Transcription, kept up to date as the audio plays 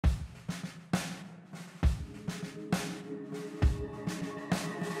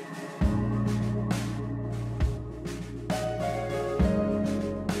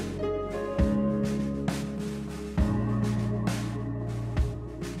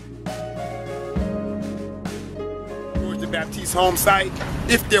Baptiste home site.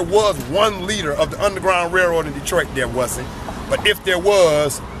 If there was one leader of the Underground Railroad in Detroit, there wasn't. But if there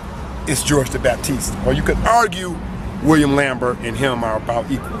was, it's George the Baptiste. Or you could argue William Lambert and him are about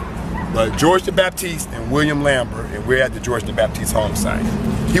equal. But George the Baptiste and William Lambert, and we're at the George the Baptiste home site.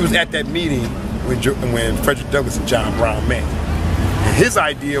 He was at that meeting when Frederick Douglass and John Brown met. And his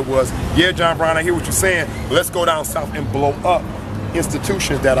idea was, yeah, John Brown, I hear what you're saying, but let's go down south and blow up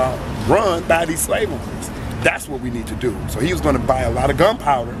institutions that are run by these slave owners. That's what we need to do. So he was going to buy a lot of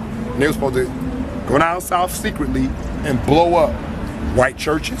gunpowder, and they were supposed to go down south secretly and blow up white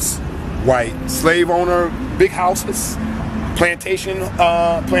churches, white slave owner big houses, plantation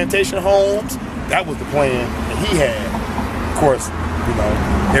homes. That was the plan that he had. Of course, you know,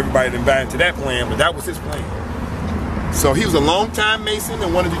 everybody didn't buy into that plan, but that was his plan. So he was a longtime Mason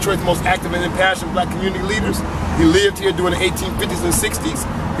and one of Detroit's most active and impassioned black community leaders. He lived here during the 1850s and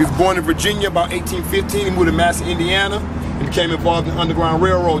 60s. He was born in Virginia about 1815. He moved to Madison, Indiana, and became involved in the Underground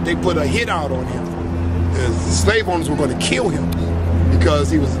Railroad. They put a hit out on him. The slave owners were going to kill him because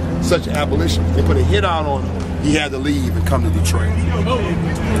he was such an abolitionist. They put a hit out on him. He had to leave and come to Detroit.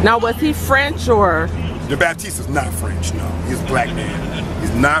 Now, was he French or? The Baptiste is not French, no. He's a black man.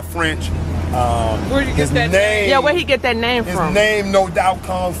 He's not French. Where did he get that name? Yeah, where he get that name from? His name, no doubt,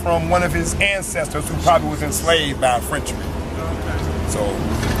 comes from one of his ancestors who probably was enslaved by a Frenchman. So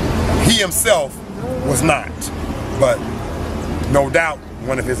he himself was not, but no doubt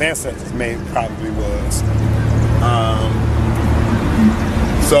one of his ancestors probably was.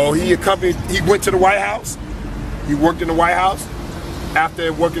 So he went to the White House. He worked in the White House.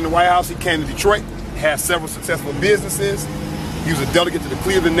 After working in the White House, he came to Detroit, had several successful businesses. He was a delegate to the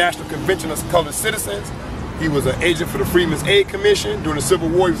Cleveland National Convention of Colored Citizens. He was an agent for the Freedmen's Aid Commission. During the Civil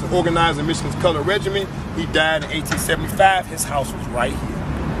War, he was an organizer in Michigan's Colored Regiment. He died in 1875. His house was right here.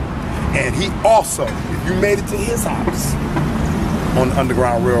 And he also, if you made it to his house on the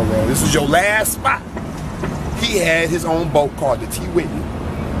Underground Railroad, this was your last spot, he had his own boat called the T. Whitney.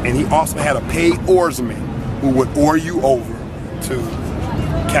 And he also had a paid oarsman who would oar you over to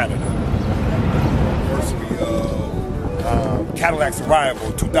Canada. Cadillac's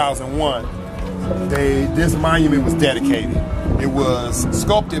arrival, 2001, this monument was dedicated. It was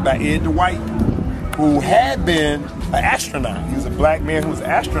sculpted by Ed Dwight, who had been an astronaut. He was a black man who was an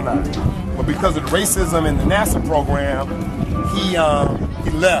astronaut. But because of the racism in the NASA program, he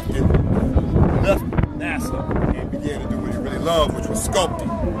left NASA and began to do what he really loved, which was sculpting.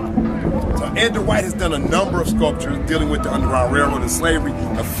 So Ed Dwight has done a number of sculptures dealing with the Underground Railroad and slavery.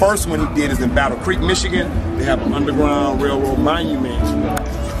 The first one he did is in Battle Creek, Michigan. They have an Underground Railroad monument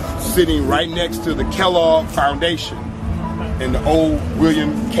sitting right next to the Kellogg Foundation in the old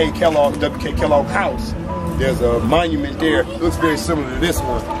William K. Kellogg, W.K. Kellogg house. There's a monument there. It looks very similar to this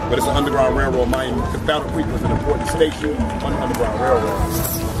one, but it's an Underground Railroad monument because Battle Creek was an important station on the Underground Railroad.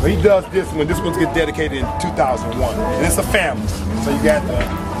 So he does this one. This one's get dedicated in 2001. And it's a family. So you got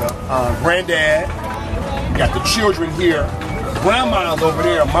the granddad, you got the children here, grandma's over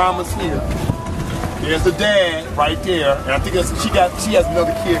there, mama's here. There's the dad right there, and I think she has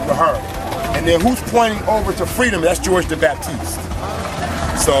another kid with her. And then who's pointing over to freedom? That's George the Baptiste.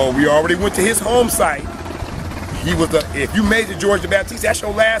 So we already went to his home site. He was if you made it to George the Baptiste, that's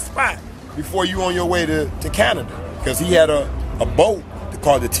your last spot before you on your way to Canada. Because he had a boat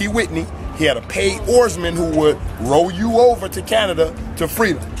called the T. Whitney. He had a paid oarsman who would row you over to Canada to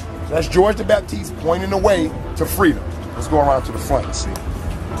freedom. So that's George the Baptiste pointing the way to freedom. Let's go around to the front and see.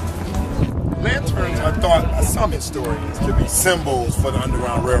 Lanterns are thought by some historians to be symbols for the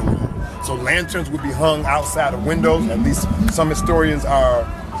Underground Railroad. So lanterns would be hung outside of windows. At least some historians are,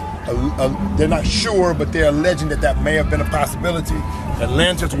 they're not sure, but they're alleging that may have been a possibility. That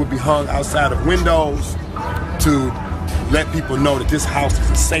lanterns would be hung outside of windows to let people know that this house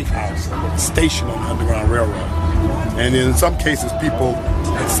is a safe house, a station on the Underground Railroad. And in some cases, people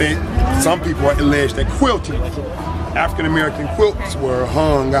have said, some people are alleged that quilting, African-American quilts were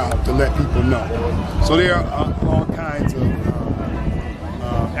hung out to let people know. So there are all kinds of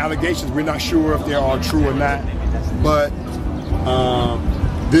allegations. We're not sure if they're all true or not, but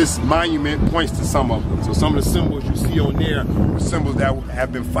this monument points to some of them. So some of the symbols you see on there are symbols that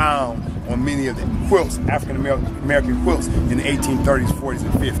have been found on many of the quilts, African-American quilts in the 1830s, 40s,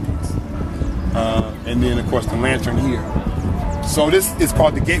 and 50s. And then, of course, the lantern here. So this is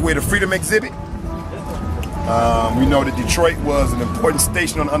called the Gateway to Freedom exhibit. We know that Detroit was an important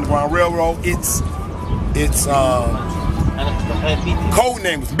station on the Underground Railroad. Its code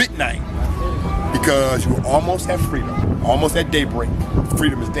name was Midnight because you almost have freedom, almost at daybreak.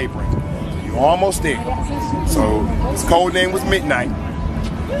 Freedom is daybreak. So you're almost there. So its code name was Midnight.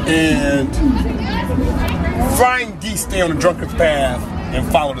 And flying geese stay on the drunkard's path and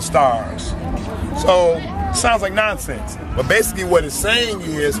follow the stars. So, sounds like nonsense. But basically what it's saying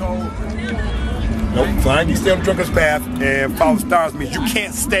is, flying geese stay on the drunkard's path and follow the stars means you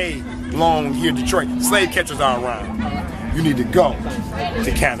can't stay long here in Detroit. Slave catchers are around. You need to go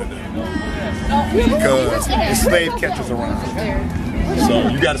to Canada because the slave catchers around. So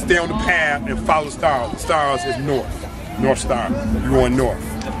you got to stay on the path and follow the stars. The stars is North Star. You're going north.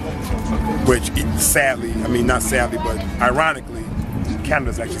 Which, sadly, I mean not sadly, but ironically,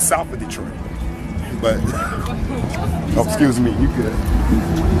 Canada's actually south of Detroit. But, oh, excuse me, you could.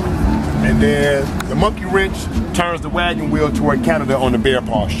 And then the monkey wrench turns the wagon wheel toward Canada on the Bear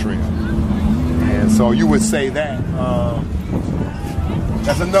Paws Trail. And so you would say that.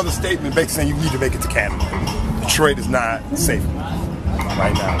 That's another statement basically saying you need to make it to Canada. Detroit is not safe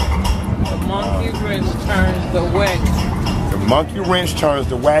right now. The monkey wrench turns the wagon. The monkey wrench turns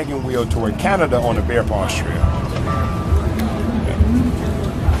the wagon wheel toward Canada on the Bear Paws Trail. Yeah.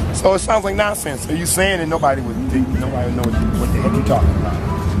 So it sounds like nonsense. Are you saying that nobody would think, nobody would know what the heck you're talking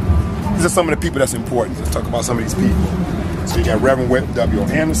about? These are some of the people that's important. Let's talk about some of these people. So you got Reverend W.O.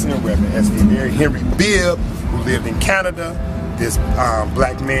 Anderson, Reverend S.V. Mary, Henry Bibb, who lived in Canada. This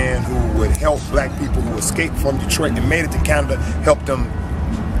black man who would help black people who escaped from Detroit and made it to Canada, helped them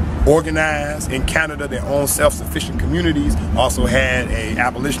organize in Canada their own self-sufficient communities. Also had a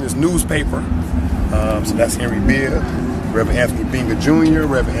abolitionist newspaper. So that's Henry Bibb. Reverend Anthony Binga Jr.,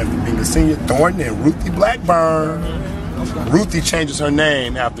 Reverend Anthony Binga Sr., Thornton, and Ruthie Blackburn. Ruthie changes her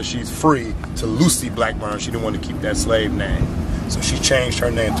name after she's free to Lucy Blackburn. She didn't want to keep that slave name. So she changed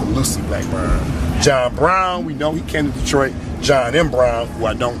her name to Lucy Blackburn. John Brown, we know he came to Detroit. John M. Brown, who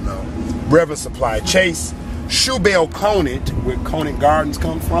I don't know. Reverend Supply Chase. Shubel Conant, where Conant Gardens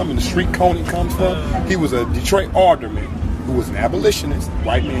come from, and the street Conant comes from. He was a Detroit alderman who was an abolitionist,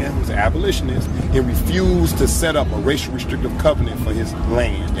 white man who was an abolitionist, and refused to set up a racial restrictive covenant for his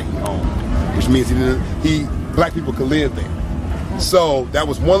land that he owned, which means black people could live there. So that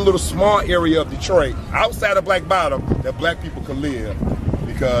was one little small area of Detroit outside of Black Bottom that black people could live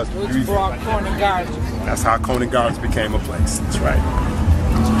because Conant Gardens. That's how Conant Gardens became a place. That's right.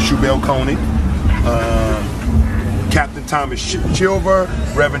 So Shubel Conant, Captain Thomas Chilver,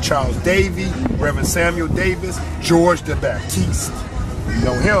 Reverend Charles Davey, Reverend Samuel Davis, George the Baptiste. We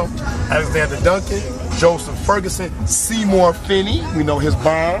know him. Alexander Duncan, Joseph Ferguson, Seymour Finney. We know his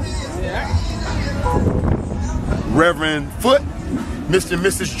barn. Yeah. Reverend Foote, Mr. and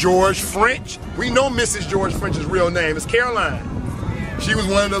Mrs. George French. We know Mrs. George French's real name is Caroline. She was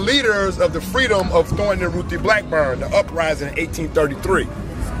one of the leaders of the freedom of Thornton and Ruthie Blackburn, the uprising in 1833.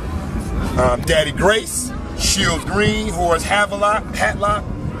 Daddy Grace, Shields Green, Horace Hatlock,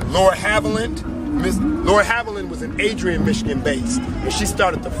 Laura Haviland. Laura Haviland was in Adrian, Michigan based, and she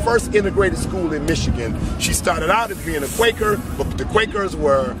started the first integrated school in Michigan. She started out as being a Quaker, but the Quakers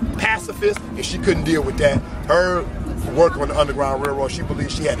were pacifists, and she couldn't deal with that. Her work on the Underground Railroad, she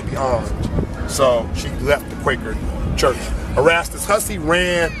believed she had to be armed, so she left the Quaker church. Erastus Hussey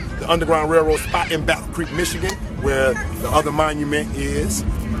ran the Underground Railroad spot in Battle Creek, Michigan, where the other monument is.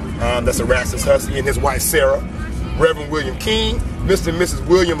 That's Erastus Hussey and his wife Sarah. Reverend William King, Mr. and Mrs.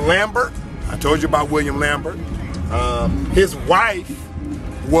 William Lambert. I told you about William Lambert. His wife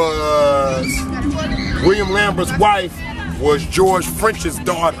was, William Lambert's wife was George French's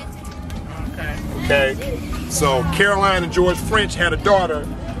daughter. Okay? So Caroline and George French had a daughter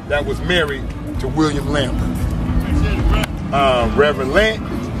that was married to William Lambert. Reverend Lent,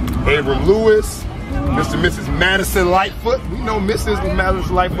 Abram Lewis, Mr. and Mrs. Madison Lightfoot. We know Mrs. and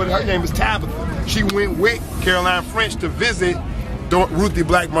Madison Lightfoot, her name is Tabitha. She went with Caroline French to visit Ruthie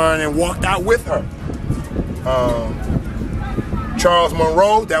Blackburn and walked out with her. Charles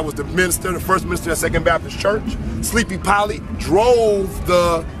Monroe, that was the minister, the first minister of Second Baptist Church. Sleepy Polly drove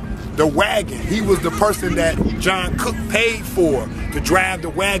the wagon. He was the person that John Cook paid for to drive the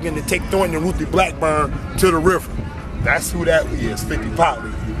wagon to take Thornton and Ruthie Blackburn to the river. That's who that is, Sleepy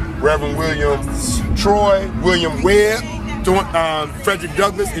Polly. Reverend William Troy, William Webb, Frederick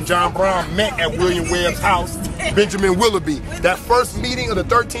Douglass, and John Brown met at William Webb's house, Benjamin Willoughby. That first meeting of the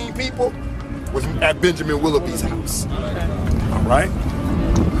 13 people was at Benjamin Willoughby's house. All right?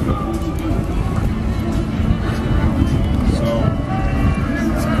 So,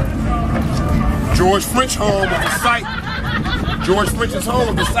 George French home was the site. George French's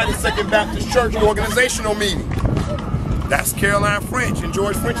home was the site of Second Baptist Church organizational meeting. That's Caroline French and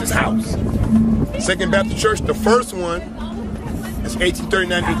George French's house. Second Baptist Church, the first one, is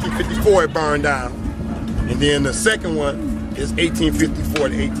 1839 to 1854, it burned down. And then the second one is 1854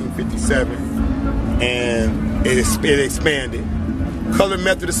 to 1857. And it expanded. Colored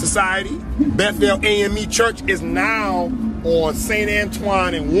Methodist Society. Bethel AME Church is now on St.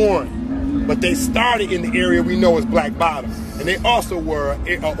 Antoine and Warren, but they started in the area we know as Black Bottom, and they also were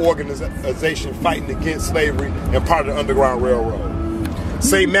an organization fighting against slavery and part of the Underground Railroad.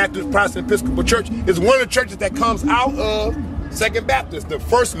 St. Matthew's Protestant Episcopal Church is one of the churches that comes out of Second Baptist. The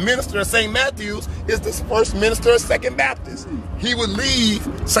first minister of St. Matthew's is the first minister of Second Baptist. He would leave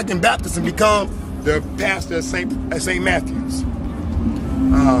Second Baptist and become the pastor of St. Matthew's.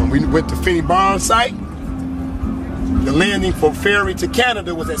 We went to Finney Barnes site. The landing for ferry to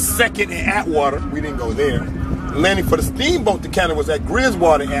Canada was at 2nd and Atwater. We didn't go there. The landing for the steamboat to Canada was at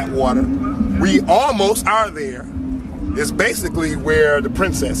Griswold and Atwater. We almost are there. It's basically where the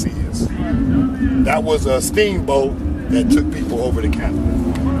Princess is. That was a steamboat that took people over to Canada.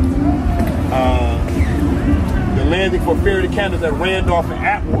 The landing for ferry to Canada at Randolph and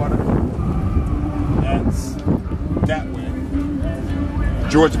Atwater. That's that way.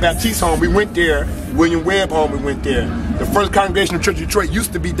 George Baptiste home, we went there. William Webb home, we went there. The First Congregational Church of Detroit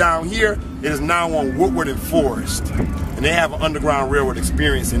used to be down here. It is now on Woodward and Forest. And they have an Underground Railroad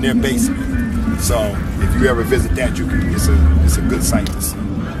experience in their basement. So if you ever visit that, you can, it's a good sight to see.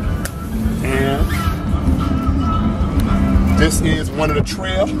 And this is one of the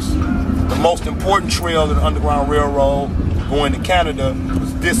trails. The most important trail of the Underground Railroad going to Canada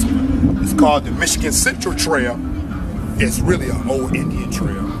was this one. It's called the Michigan Central Trail. It's really an old Indian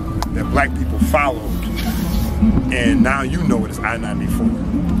trail that black people followed. And now you know it is I-94.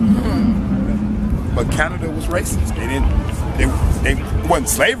 But Canada was racist. They wasn't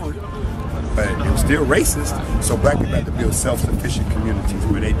slavery, but it was still racist. So black people had to build self-sufficient communities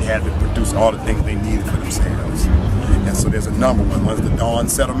where they had to produce all the things they needed for themselves. And so there's a number. One is the Dawn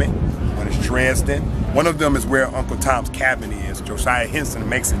Settlement, one is Dresden. One of them is where Uncle Tom's Cabin is. Josiah Henson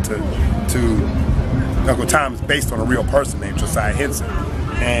makes it to Uncle Tom is based on a real person named Josiah Henson.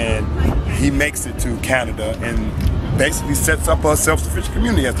 And he makes it to Canada and basically sets up a self-sufficient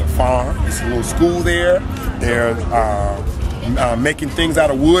community. As a farm, it's a little school there. They're making things out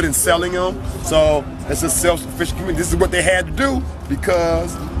of wood and selling them. So it's a self-sufficient community. This is what they had to do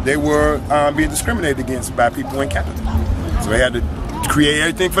because they were being discriminated against by people in Canada. So they had to create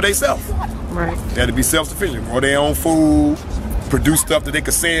everything for themselves. Right. They had to be self-sufficient, grow their own food, produce stuff that they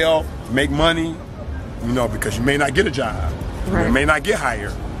could sell, make money, you know, because you may not get a job. Right. You may not get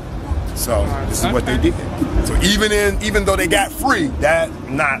hired. So this is what they did. So even though they got free, that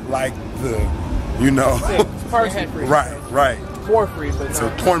not like the, you know, right. For free, but so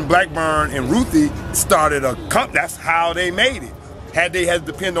Thornton Blackburn and Ruthie started a company. That's how they made it. Had they had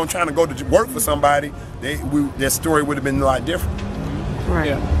to depend on trying to go to work for somebody, their story would have been a lot different. Right.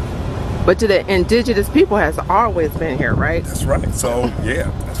 Yeah. But to the indigenous people has always been here, right? That's right. So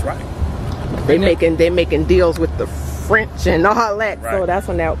yeah, that's right. They making deals with the French and all that. Right. So that's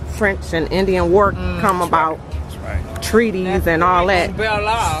when that French and Indian war come about. Right. That's right. Treaties and all that. Belle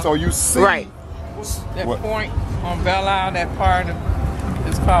Isle. So you see, right? That point on Belle Isle, that part of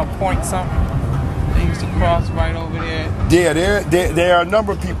it's called Point something. They used to cross right over there. Yeah, there are a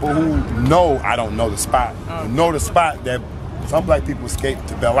number of people who know. I don't know the spot. Know the spot that. Some black people escaped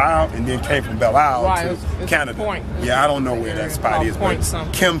to Belle Isle and then came from Belle Isle to Canada. Point. Yeah, I don't know where that spot is, but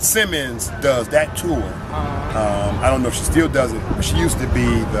Kim Simmons does that tour. I don't know if she still does it, but she used to be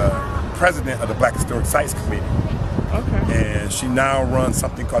the president of the Black Historic Sites Committee. Okay. And she now runs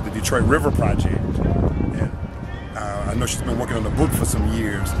something called the Detroit River Project. And I know she's been working on the book for some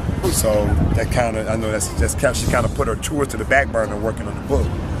years. So that kind of, I know she kind of put her tours to the back burner working on the book.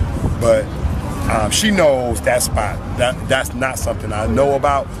 But she knows that spot. That's not something I know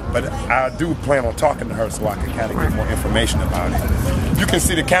about, but I do plan on talking to her so I can kind of get more information about it. You can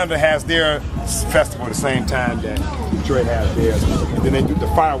see that Canada has their festival at the same time that Detroit has theirs. And then they do the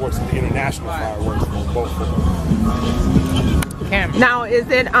fireworks, the international fireworks on both of them. Now, is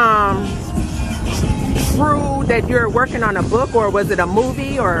it true that you're working on a book, or was it a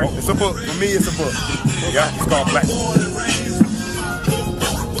movie, or? Oh, it's a book. For me, it's a book. Yeah, it's called Black.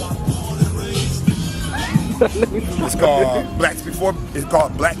 It's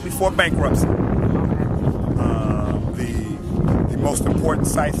called Black Before Bankruptcy. The most important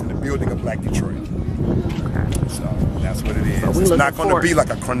sites in the building of Black Detroit. So that's what it is. It's not going to be like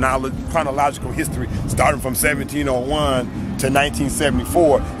a chronological history starting from 1701 to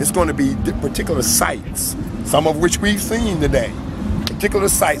 1974. It's going to be particular sites, some of which we've seen today. Particular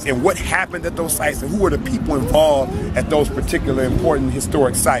sites and what happened at those sites and who were the people involved at those particular important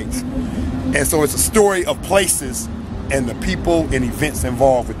historic sites. And so it's a story of places and the people and events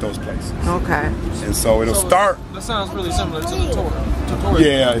involved with those places. Okay. And so it'll start. That sounds really similar to the tour.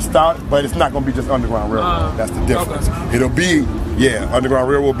 Yeah, but it's not going to be just Underground Railroad. That's the difference. Okay. It'll be, Yeah, Underground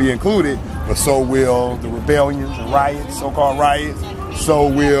Railroad will be included, but so will the rebellions and riots, so-called riots. So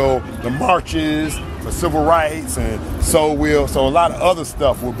will the marches for civil rights, and so a lot of other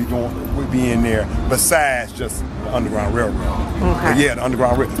stuff will be in there besides just the Underground Railroad. Okay. But yeah, the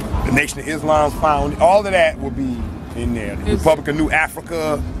Underground Railroad, the Nation of Islam's found, all of that will be in there. The Republic of New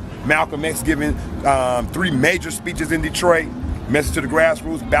Africa, Malcolm X giving 3 major speeches in Detroit. Message to the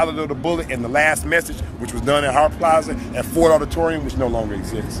Grassroots, Ballad of the Bullet, and The Last Message, which was done at Hart Plaza and Ford Auditorium, which no longer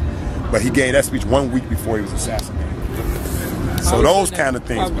exists. But he gave that speech 1 week before he was assassinated. So those kind of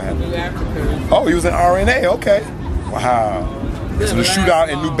things were happening. Oh, he was in RNA, okay. Wow. So the shootout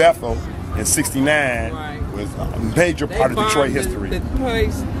in New Bethel in '69 was a major part of Detroit history. The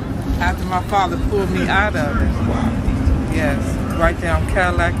place after my father pulled me out of it. Wow. Yes, right there on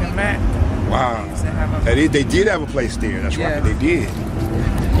Cadillac and Mack. Wow. They did have a place there. That's right. They did.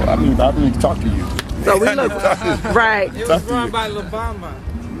 Well, I need to talk to you. So we look right. It was run by Labama.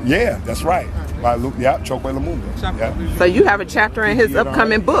 Yeah, that's right. By Chokwe Lumumba. Yeah. So you have a chapter in his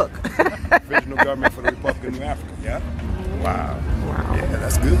upcoming book. Provisional Government for the Republic of New Africa. Yeah. Wow. Yeah,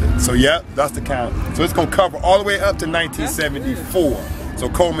 that's good. So yeah, that's the count. So it's gonna cover all the way up to 1974. So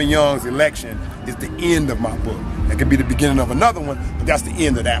Coleman Young's election is the end of my book. That could be the beginning of another one, but that's the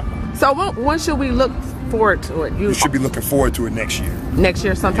end of that one. So when should we look forward to it? You should be looking forward to it next year. Next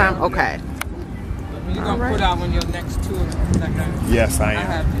year sometime? Yeah. Okay. You're going to put out when your next tour? Yes, I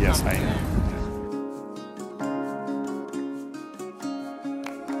am. Yes, I am.